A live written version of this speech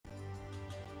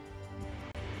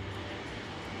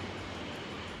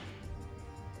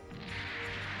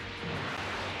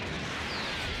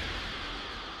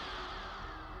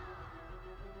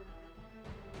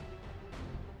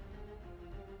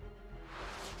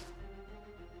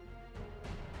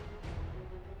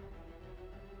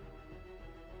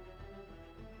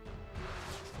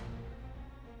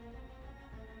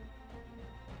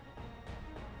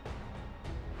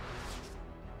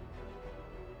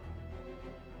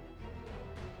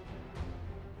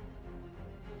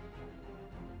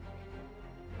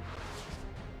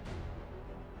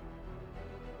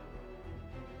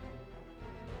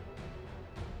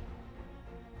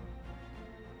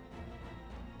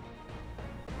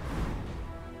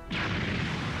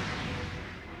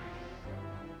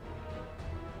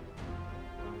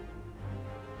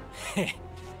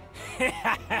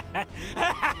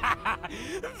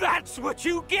That's what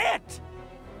you get!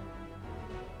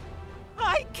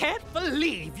 I can't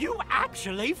believe you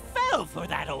actually fell for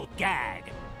that old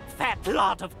gag. That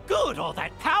lot of good all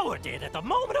that power did at the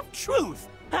moment of truth,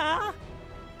 huh?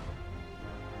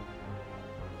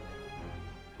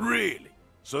 Really?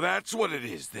 So that's what it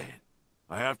is then?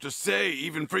 I have to say,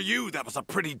 even for you, that was a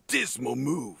pretty dismal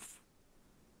move.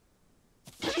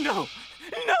 No,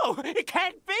 it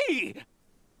can't be!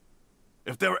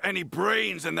 If there were any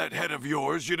brains in that head of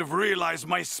yours, you'd have realized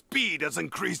my speed has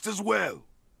increased as well.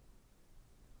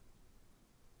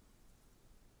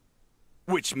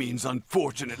 Which means,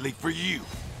 unfortunately for you,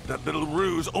 that little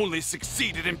ruse only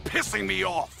succeeded in pissing me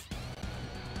off.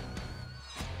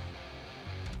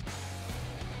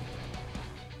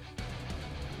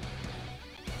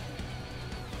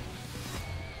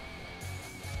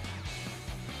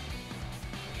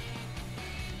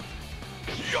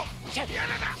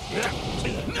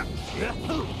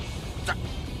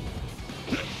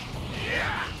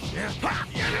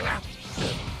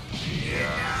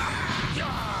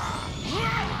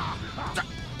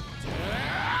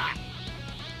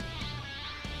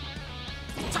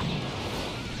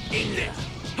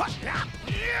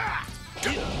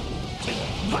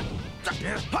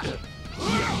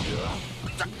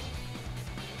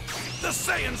 The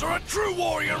Saiyans are a true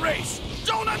warrior race!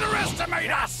 Don't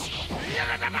underestimate us!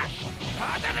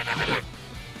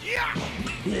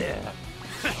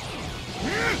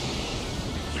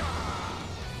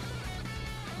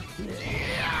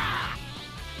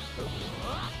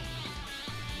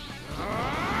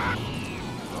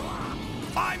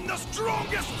 I'm the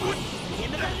strongest!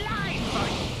 Into the line,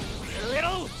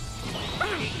 little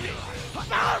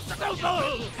possible!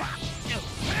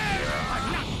 I'm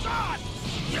not done!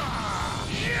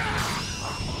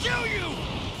 Kill you!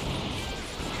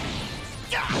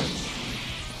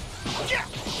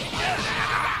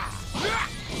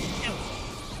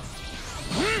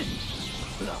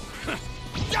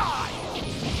 Die!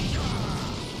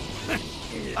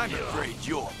 I'm afraid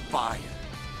you're fired.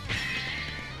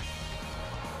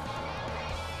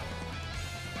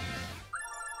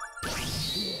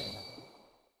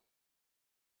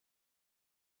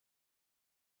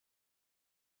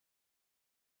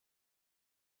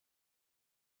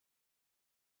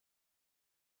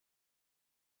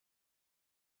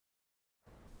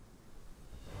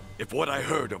 If what I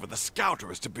heard over the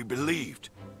Scouter is to be believed,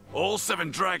 all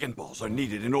 7 Dragon Balls are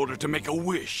needed in order to make a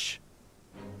wish.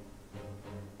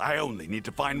 I only need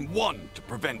to find one to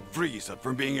prevent Frieza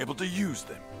from being able to use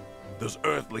them. Those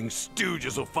Earthling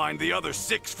stooges will find the other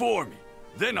 6 for me.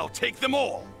 Then I'll take them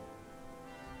all.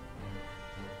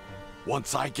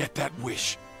 Once I get that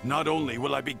wish, not only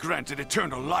will I be granted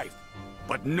eternal life,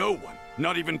 but no one,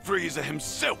 not even Frieza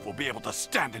himself, will be able to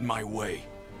stand in my way.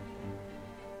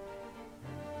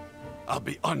 I'll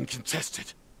be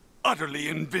uncontested, utterly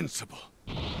invincible.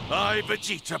 I,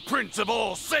 Vegeta, Prince of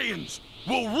all Saiyans,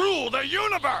 will rule the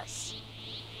universe!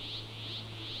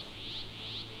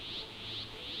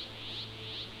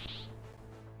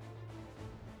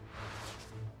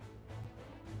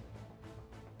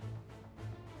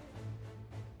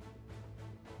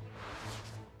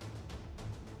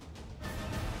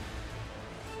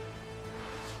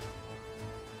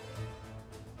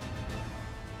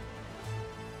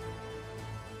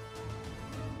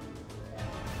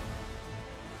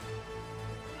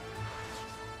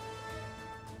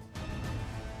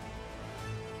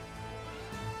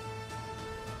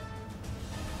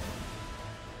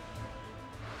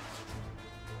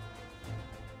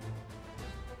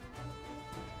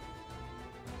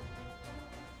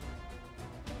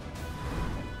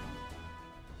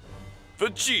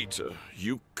 Vegeta,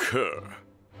 you cur.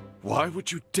 Why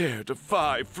would you dare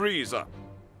defy Frieza?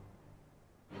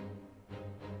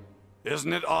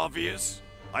 Isn't it obvious?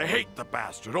 I hate the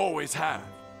bastard, always have.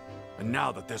 And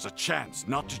now that there's a chance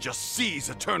not to just seize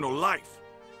eternal life,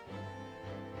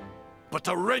 but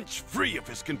to wrench free of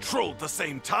his control at the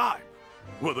same time,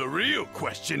 well, the real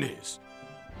question is,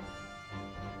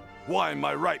 why in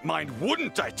my right mind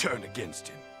wouldn't I turn against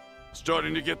him?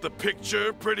 Starting to get the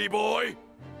picture, pretty boy?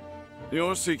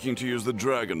 You're seeking to use the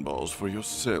Dragon Balls for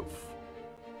yourself.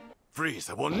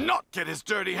 Frieza will not get his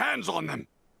dirty hands on them!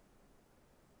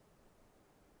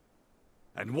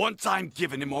 And once I'm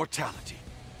given immortality,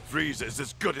 Frieza is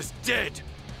as good as dead.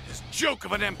 His joke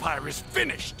of an empire is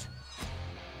finished!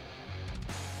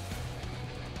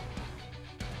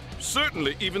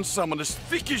 Certainly, even someone as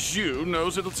thick as you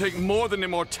knows it'll take more than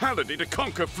immortality to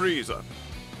conquer Frieza.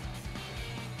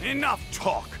 Enough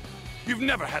talk! You've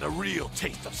never had a real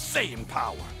taste of Saiyan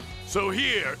power. So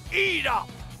here, eat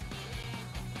up!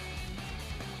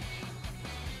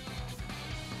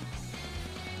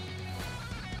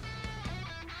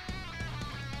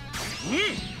 The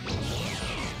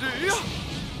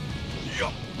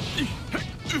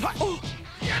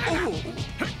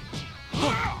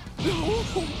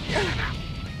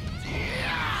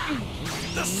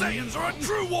Saiyans are a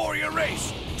true warrior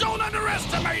race! Don't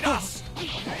underestimate us!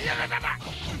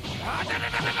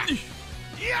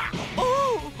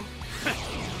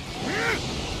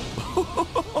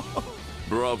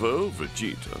 Bravo,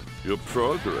 Vegeta. Your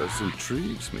progress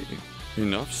intrigues me.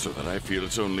 Enough so that I feel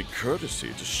it's only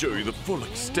courtesy to show you the full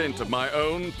extent of my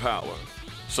own power.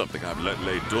 Something I've let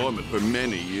lay dormant for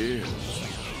many years.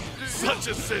 Such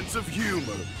a sense of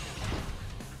humor!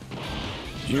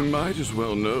 You might as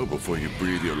well know before you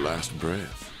breathe your last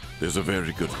breath. There's a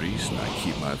very good reason I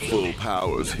keep my full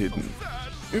powers hidden.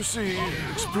 You see,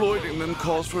 exploiting them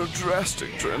calls for a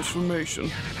drastic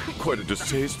transformation. Quite a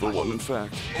distasteful one, in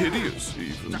fact. Hideous,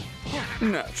 even.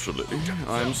 Naturally,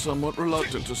 I'm somewhat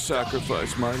reluctant to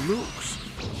sacrifice my looks.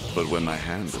 But when my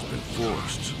hand has been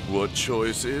forced, what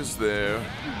choice is there?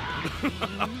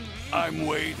 I'm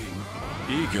waiting.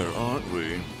 Eager, aren't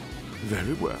we?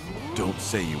 Very well. Don't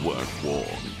say you weren't warned.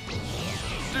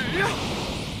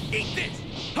 Eat this!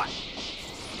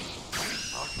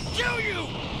 I'll kill you!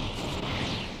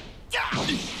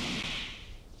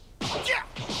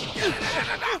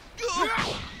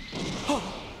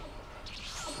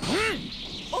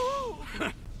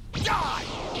 Die!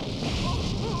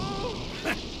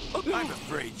 I'm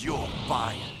afraid you're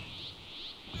fired.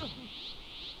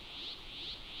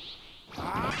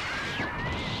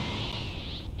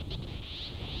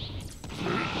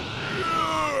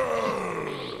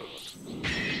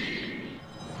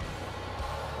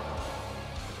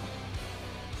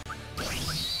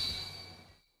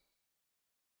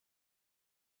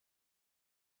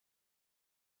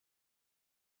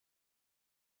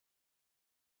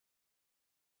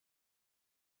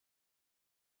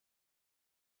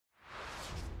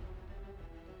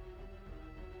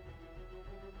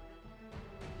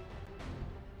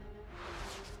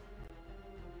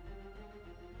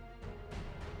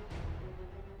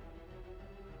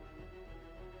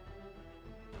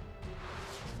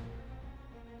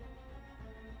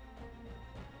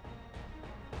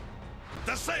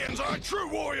 The Saiyans are a true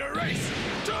warrior race!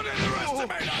 Don't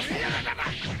underestimate us!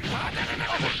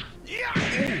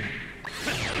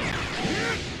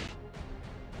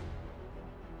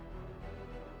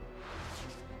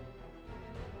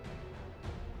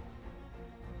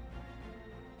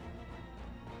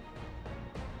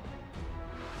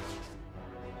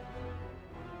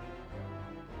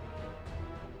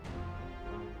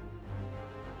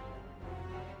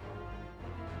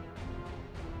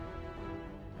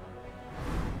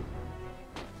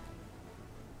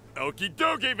 Okie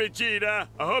dokie, Vegeta.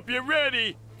 I hope you're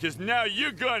ready, because now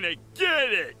you're gonna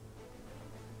get it.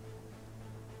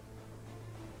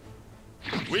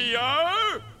 We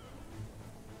are...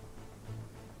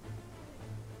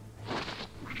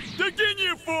 the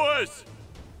Ginyu Force!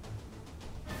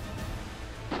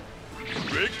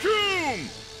 Raccoon!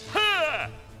 Ha!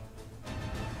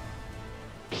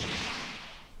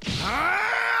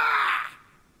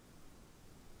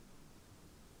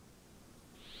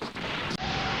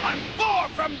 I'm far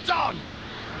from done!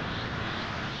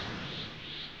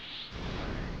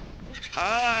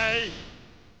 Hi!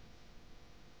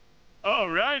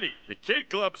 Alrighty, the kid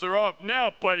clubs are off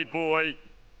now, buddy boy.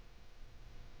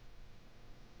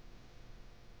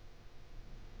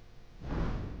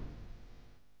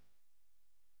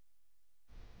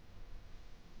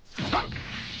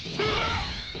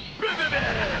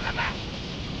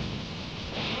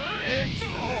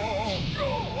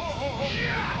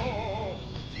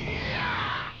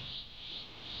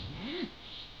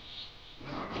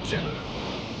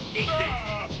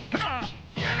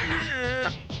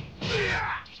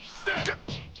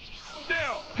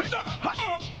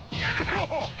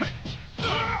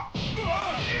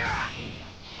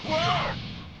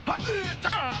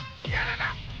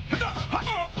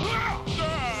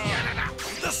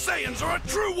 The Saiyans are a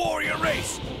true warrior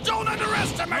race! Don't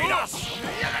underestimate us!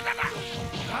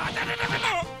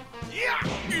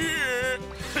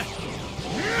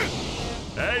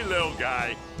 Hey, little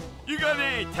guy. You got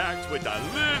any attacks with a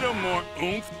little more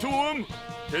oomph to them?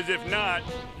 Because if not,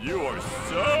 you are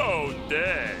so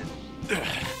dead. You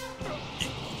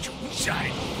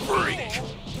giant freak!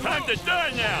 Time to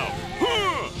die now!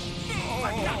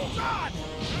 I'm not done!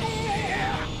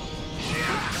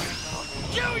 I'll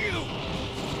kill you!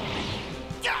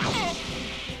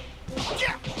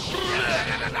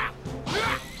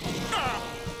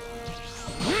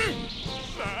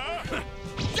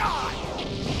 Die!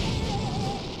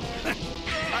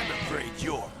 I'm afraid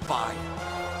you're fired.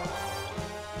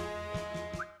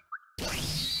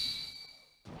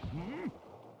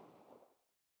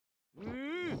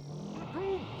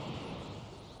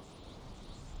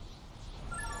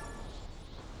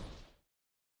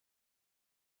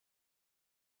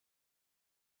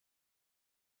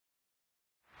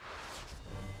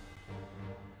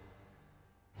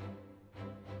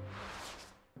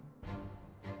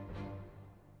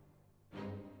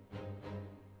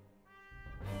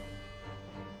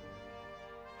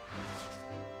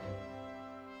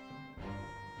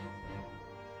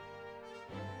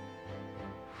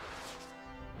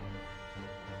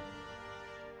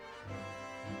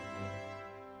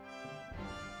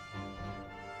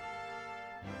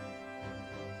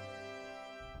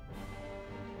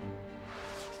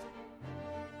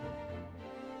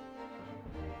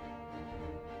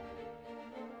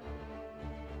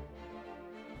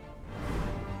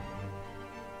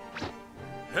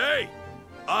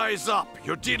 Eyes up!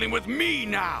 You're dealing with me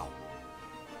now!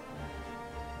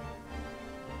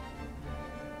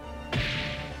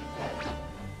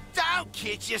 Don't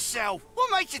kid yourself! What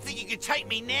makes you think you can take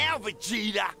me now,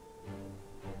 Vegeta?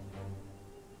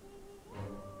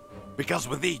 Because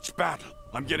with each battle,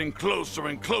 I'm getting closer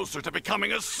and closer to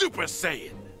becoming a Super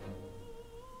Saiyan!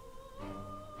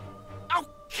 Oh,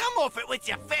 come off it with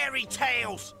your fairy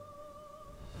tales!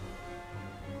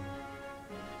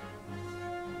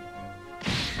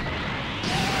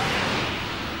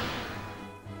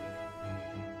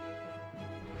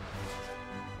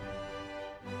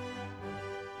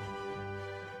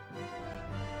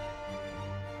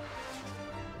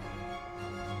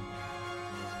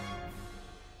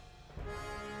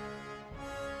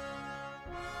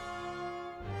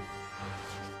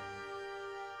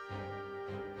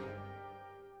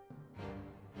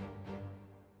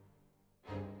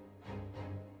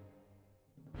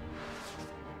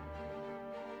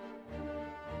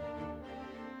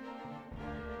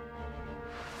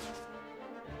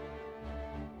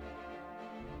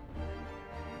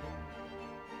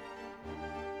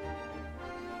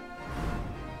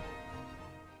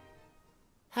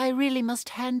 I really must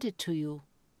hand it to you.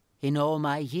 In all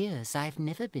my years, I've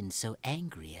never been so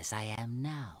angry as I am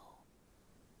now.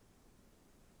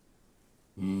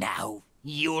 Now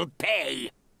you'll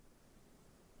pay!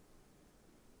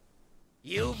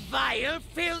 You vile,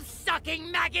 filth-sucking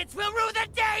maggots will rue the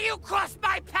day you cross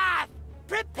my path!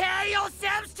 Prepare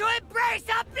yourselves to embrace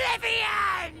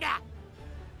oblivion!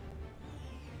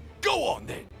 Go on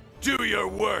then! Do your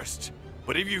worst!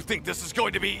 But if you think this is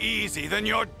going to be easy, then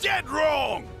you're dead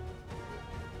wrong!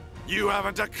 You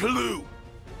haven't a clue!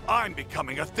 I'm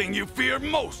becoming a thing you fear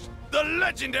most! The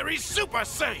legendary Super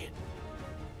Saiyan!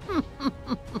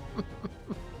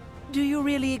 Do you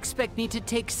really expect me to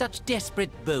take such desperate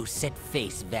boasts at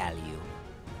face value?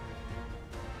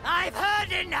 I've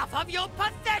heard enough of your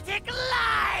pathetic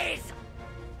lies!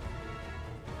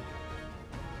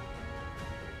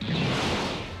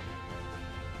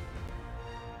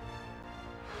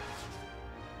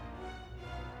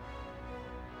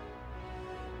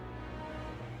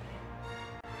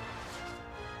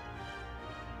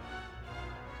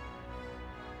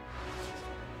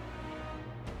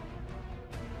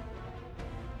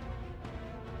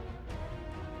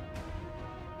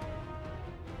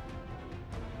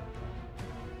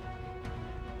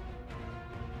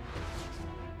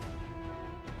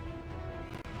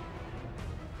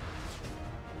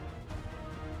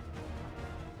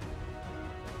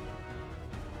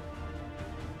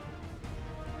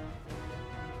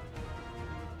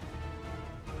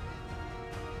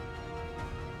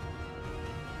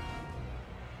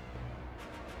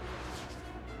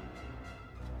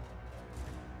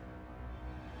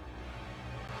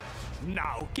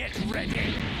 Now get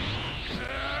ready!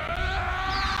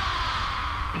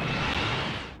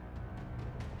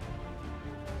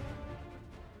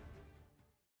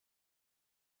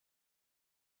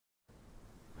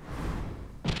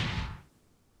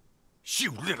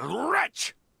 You little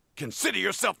wretch! Consider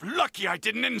yourself lucky I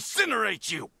didn't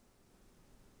incinerate you!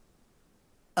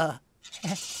 The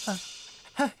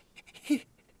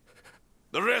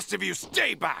rest of you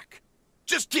stay back!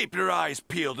 Just keep your eyes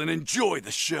peeled and enjoy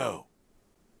the show.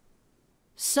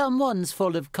 Someone's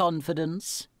full of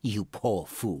confidence, you poor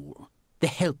fool. The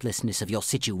helplessness of your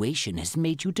situation has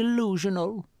made you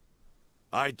delusional.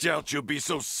 I doubt you'll be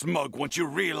so smug once you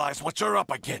realize what you're up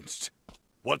against.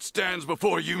 What stands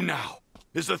before you now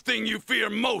is the thing you fear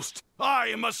most. I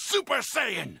am a Super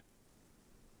Saiyan!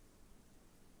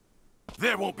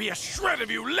 There won't be a shred of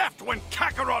you left when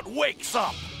Kakarot wakes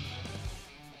up!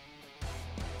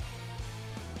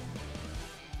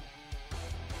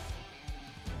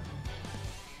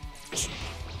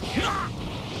 You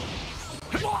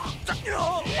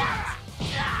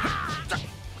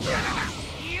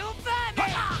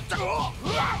vermin!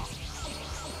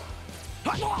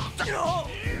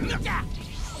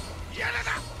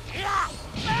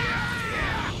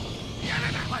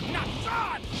 I'm not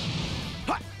done!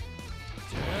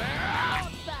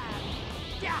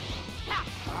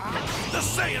 The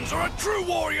Saiyans are a true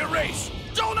warrior race!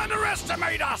 Don't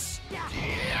underestimate us!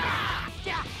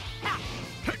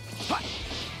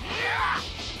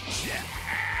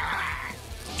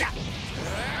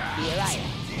 Here I am.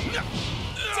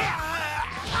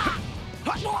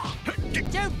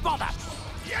 Don't bother!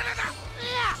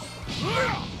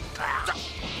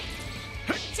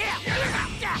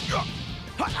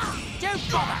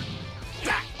 Don't bother!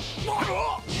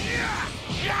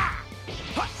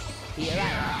 Here I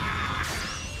am.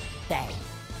 Thanks.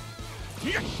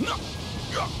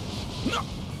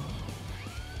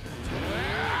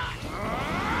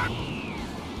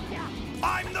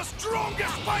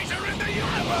 strongest fighter in the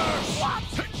universe! What?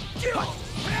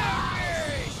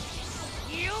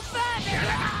 You better!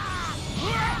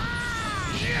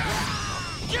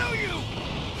 Do you?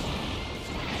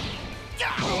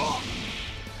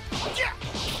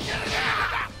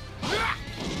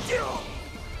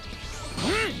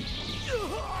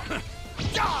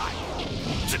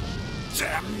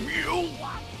 Damn you!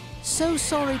 So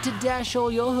sorry to dash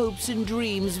all your hopes and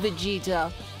dreams,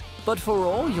 Vegeta. But for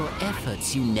all your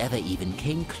efforts, you never even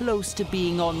came close to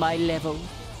being on my level.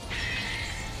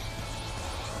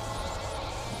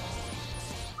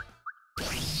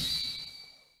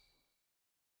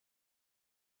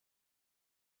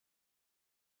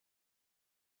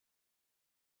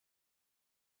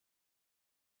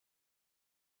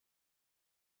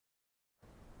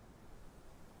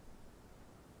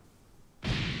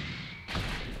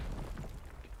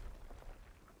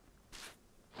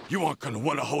 You aren't gonna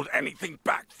want to hold anything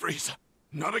back, Frieza.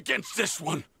 Not against this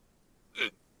one.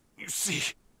 You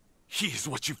see, he is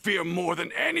what you fear more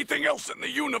than anything else in the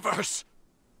universe.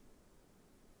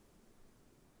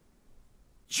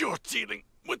 You're dealing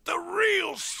with the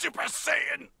real Super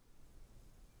Saiyan.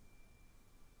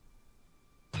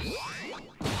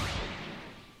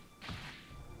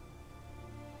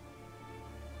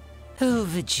 Oh,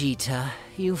 Vegeta,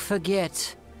 you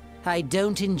forget. I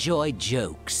don't enjoy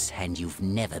jokes, and you've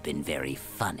never been very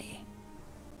funny.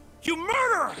 You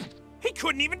murderer! He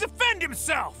couldn't even defend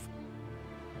himself!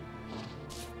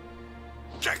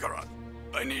 Kakarot,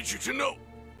 I need you to know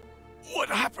what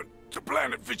happened to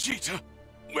planet Vegeta,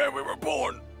 where we were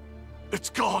born.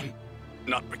 It's gone,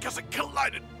 not because it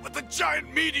collided with a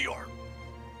giant meteor.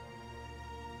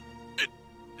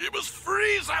 It was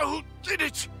Frieza who did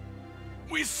it.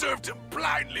 We served him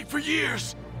blindly for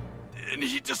years, and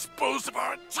he disposed of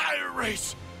our entire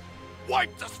race,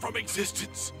 wiped us from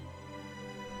existence.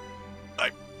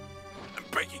 I'm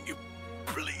begging you,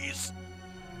 please,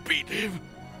 beat him.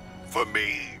 For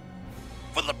me,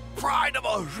 for the pride of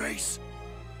our race.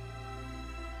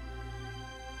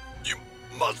 You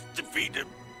must defeat him,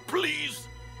 please.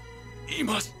 He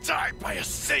must die by a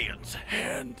Saiyan's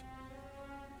hand.